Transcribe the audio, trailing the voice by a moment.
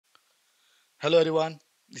Hello everyone,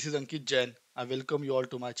 this is Ankit Jain. I welcome you all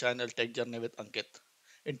to my channel Tech Journey with Ankit.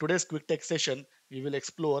 In today's quick tech session, we will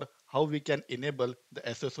explore how we can enable the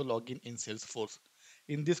SSO login in Salesforce.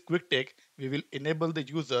 In this quick tech, we will enable the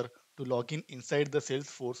user to log in inside the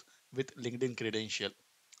Salesforce with LinkedIn credential.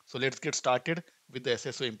 So let's get started with the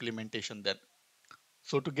SSO implementation then.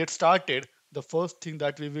 So to get started, the first thing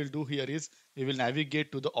that we will do here is we will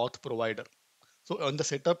navigate to the auth provider. So on the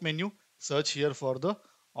setup menu, search here for the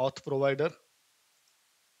auth provider.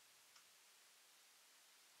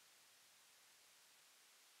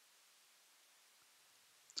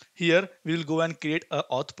 Here we will go and create a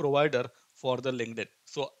auth provider for the LinkedIn.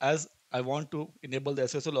 So as I want to enable the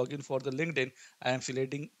SSO login for the LinkedIn, I am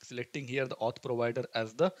selecting here the auth provider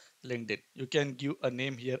as the LinkedIn. You can give a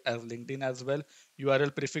name here as LinkedIn as well.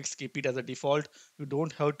 URL prefix, keep it as a default. You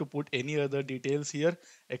don't have to put any other details here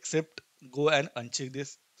except go and uncheck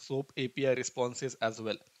this SOAP API responses as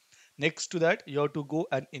well. Next to that, you have to go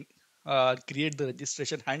and create the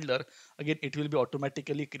registration handler. Again, it will be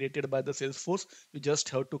automatically created by the Salesforce. You just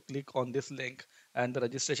have to click on this link and the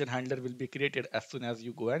registration handler will be created as soon as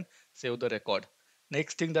you go and save the record.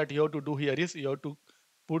 Next thing that you have to do here is you have to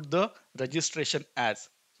put the registration as.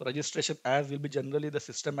 So registration as will be generally the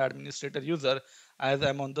system administrator user. As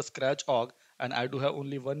I'm on the Scratch org and I do have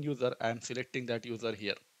only one user, I am selecting that user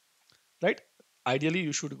here, right? Ideally,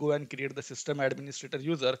 you should go and create the system administrator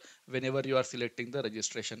user whenever you are selecting the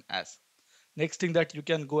registration as. Next thing that you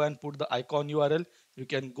can go and put the icon URL. You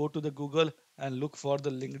can go to the Google and look for the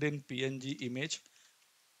LinkedIn PNG image.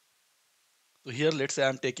 So here, let's say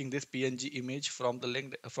I'm taking this PNG image from the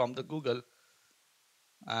link from the Google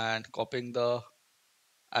and copying the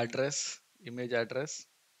address, image address,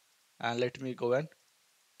 and let me go and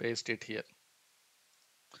paste it here.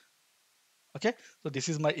 Okay, so this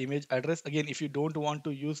is my image address. Again, if you don't want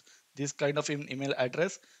to use this kind of email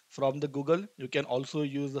address from the Google, you can also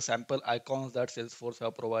use the sample icons that Salesforce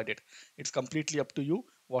have provided. It's completely up to you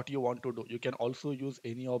what you want to do. You can also use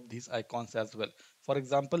any of these icons as well. For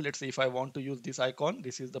example, let's say if I want to use this icon,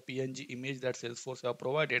 this is the PNG image that Salesforce have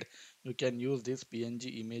provided. You can use this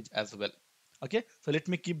PNG image as well. Okay, so let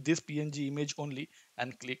me keep this PNG image only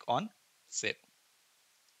and click on save.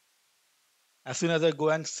 As soon as I go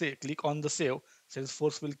and say click on the save,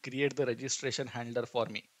 Salesforce will create the registration handler for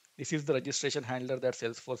me. This is the registration handler that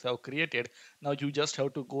Salesforce have created. Now you just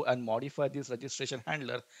have to go and modify this registration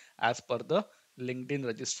handler as per the LinkedIn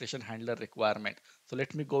registration handler requirement. So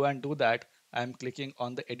let me go and do that. I'm clicking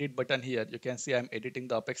on the edit button here. You can see I'm editing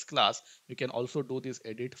the Apex class. You can also do this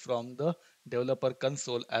edit from the developer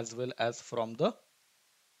console as well as from the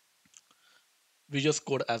Visual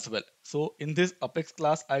Code as well. So in this Apex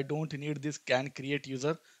class, I don't need this can create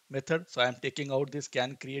user method. So I'm taking out this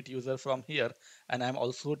can create user from here. And I'm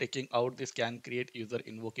also taking out this can create user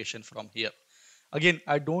invocation from here. Again,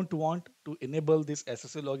 I don't want to enable this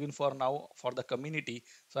SSO login for now for the community.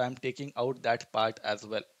 So I'm taking out that part as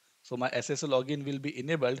well. So my SSO login will be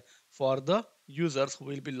enabled for the users who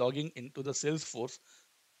will be logging into the Salesforce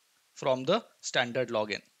from the standard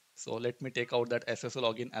login. So let me take out that SSO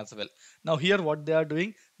login as well. Now here what they are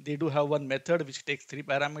doing, they do have one method which takes three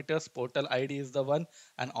parameters. Portal ID is the one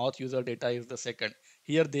and auth user data is the second.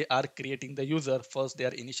 Here they are creating the user. First they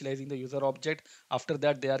are initializing the user object. After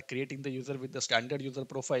that they are creating the user with the standard user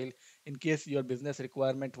profile. In case your business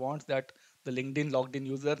requirement wants that the LinkedIn logged in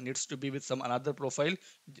user needs to be with some another profile,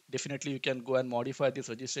 definitely you can go and modify this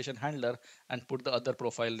registration handler and put the other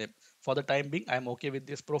profile name. For the time being, I'm okay with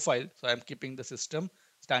this profile. So I'm keeping the system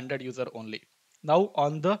standard user only. Now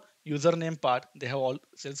on the username part, they have all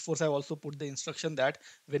Salesforce have also put the instruction that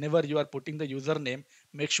whenever you are putting the username,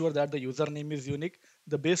 make sure that the username is unique.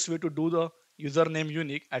 The best way to do the username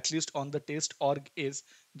unique, at least on the test org, is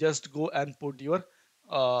just go and put your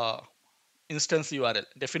instance URL.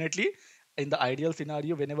 Definitely, in the ideal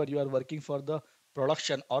scenario, whenever you are working for the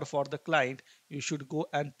production or for the client, you should go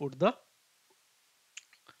and put the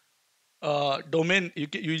domain.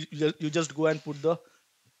 You just go and put the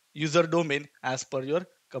user domain as per your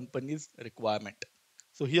company's requirement.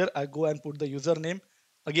 So here I go and put the username.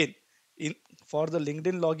 Again, in for the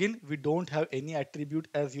LinkedIn login, we don't have any attribute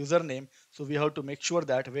as username. So we have to make sure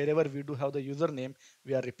that wherever we do have the username,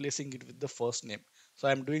 we are replacing it with the first name. So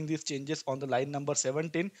I'm doing these changes on the line number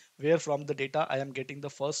 17, where from the data I am getting the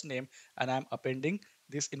first name and I'm appending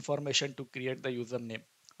this information to create the username.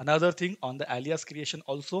 Another thing on the alias creation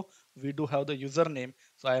also, we do have the username.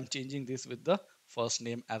 So I am changing this with the first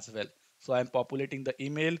name as well. So I'm populating the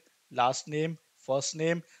email, last name, first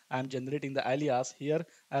name. I'm generating the alias here.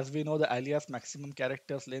 As we know, the alias maximum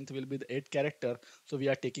characters length will be the 8 character. So we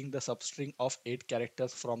are taking the substring of 8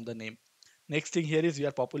 characters from the name. Next thing here is we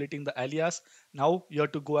are populating the alias. Now you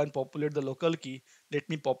have to go and populate the local key. Let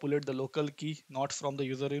me populate the local key not from the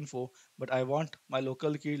user info, but I want my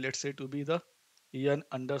local key, let's say, to be the en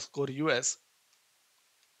underscore us,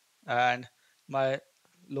 and my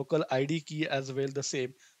local ID key as well the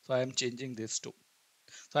same. So I am changing this to.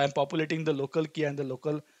 So I am populating the local key and the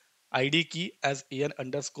local ID key as en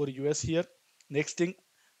underscore us here. Next thing,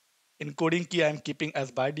 encoding key I am keeping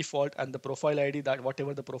as by default, and the profile ID, that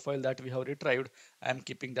whatever the profile that we have retrieved, I am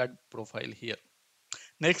keeping that profile here.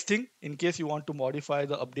 Next thing, in case you want to modify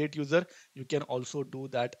the update user, you can also do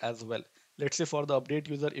that as well. Let's say for the update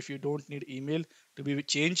user, if you don't need email to be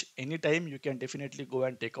changed anytime, you can definitely go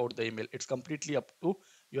and take out the email. It's completely up to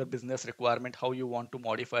your business requirement how you want to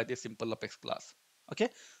modify this simple Apex class. Okay,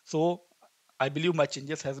 so I believe my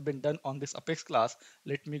changes has been done on this Apex class.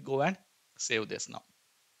 Let me go and save this now.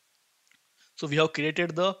 So we have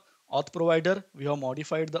created the auth provider, we have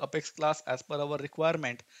modified the Apex class as per our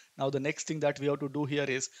requirement. Now the next thing that we have to do here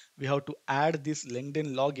is we have to add this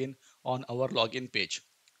LinkedIn login on our login page.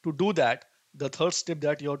 To do that, the third step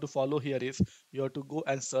that you have to follow here is you have to go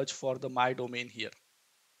and search for the my domain here.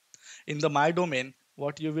 In the my domain,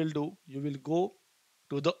 what you will do, you will go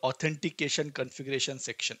to the authentication configuration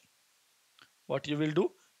section. What you will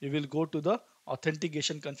do, you will go to the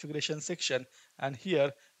authentication configuration section, and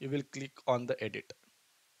here you will click on the edit.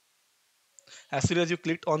 As soon as you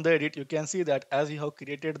clicked on the edit, you can see that as you have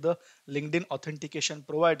created the LinkedIn authentication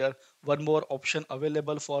provider, one more option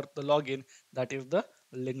available for the login, that is the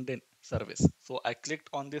LinkedIn service. So I clicked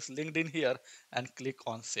on this LinkedIn here and click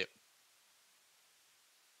on save.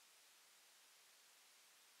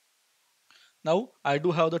 Now I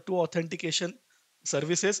do have the two authentication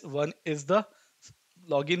services. One is the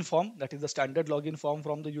login form, that is the standard login form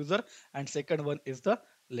from the user, and second one is the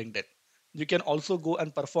LinkedIn. You can also go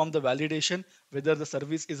and perform the validation whether the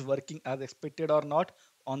service is working as expected or not.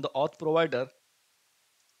 On the auth provider,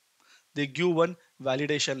 they give one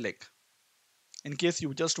validation link. In case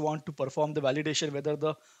you just want to perform the validation whether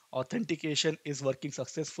the authentication is working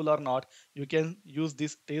successful or not, you can use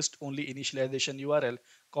this test only initialization URL.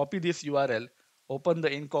 Copy this URL, open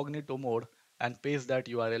the incognito mode, and paste that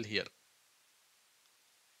URL here.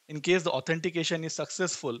 In case the authentication is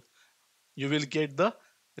successful, you will get the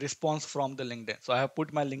response from the LinkedIn. So I have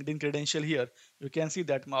put my LinkedIn credential here. You can see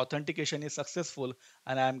that my authentication is successful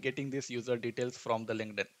and I am getting this user details from the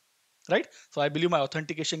LinkedIn. Right? So I believe my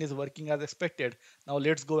authentication is working as expected. Now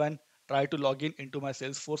let's go and try to log in into my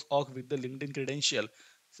Salesforce org with the LinkedIn credential.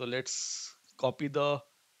 So let's copy the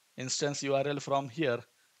instance URL from here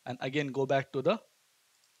and again go back to the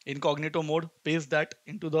incognito mode, paste that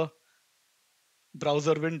into the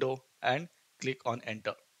browser window and click on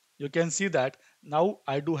enter. You can see that now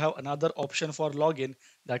I do have another option for login,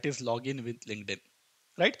 that is login with LinkedIn.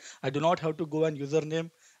 Right? I do not have to go and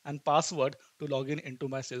username and password to log in into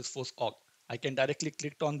my Salesforce org. I can directly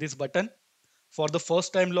click on this button. For the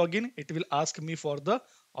first time login, it will ask me for the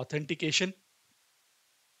authentication.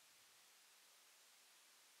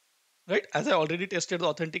 Right? As I already tested the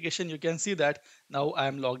authentication, you can see that now I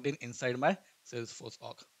am logged in inside my Salesforce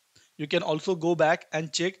org. You can also go back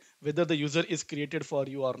and check whether the user is created for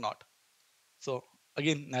you or not. So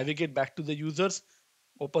again, navigate back to the users,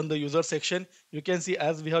 open the user section. You can see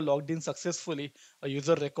as we have logged in successfully, a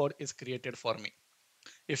user record is created for me.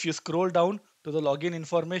 If you scroll down to the login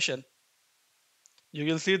information, you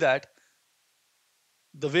will see that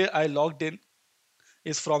the way I logged in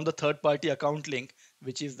is from the third party account link,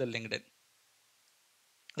 which is the LinkedIn.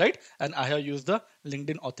 Right? And I have used the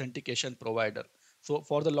LinkedIn authentication provider. So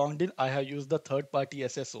for the logged in, I have used the third party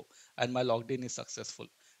SSO and my logged in is successful.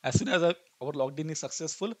 As soon as our logged in is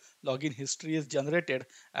successful, login history is generated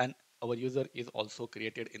and our user is also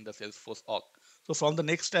created in the Salesforce org. So from the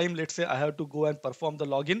next time, let's say I have to go and perform the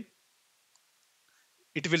login,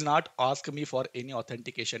 it will not ask me for any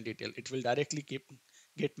authentication detail. It will directly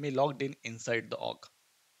get me logged in inside the org.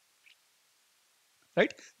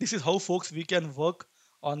 Right? This is how folks we can work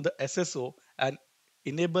on the SSO and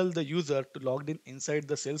enable the user to log in inside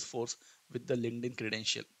the Salesforce with the LinkedIn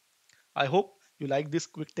credential. I hope you like this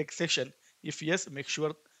quick tech session. If yes, make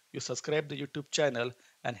sure you subscribe the YouTube channel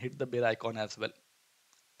and hit the bell icon as well.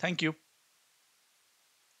 Thank you.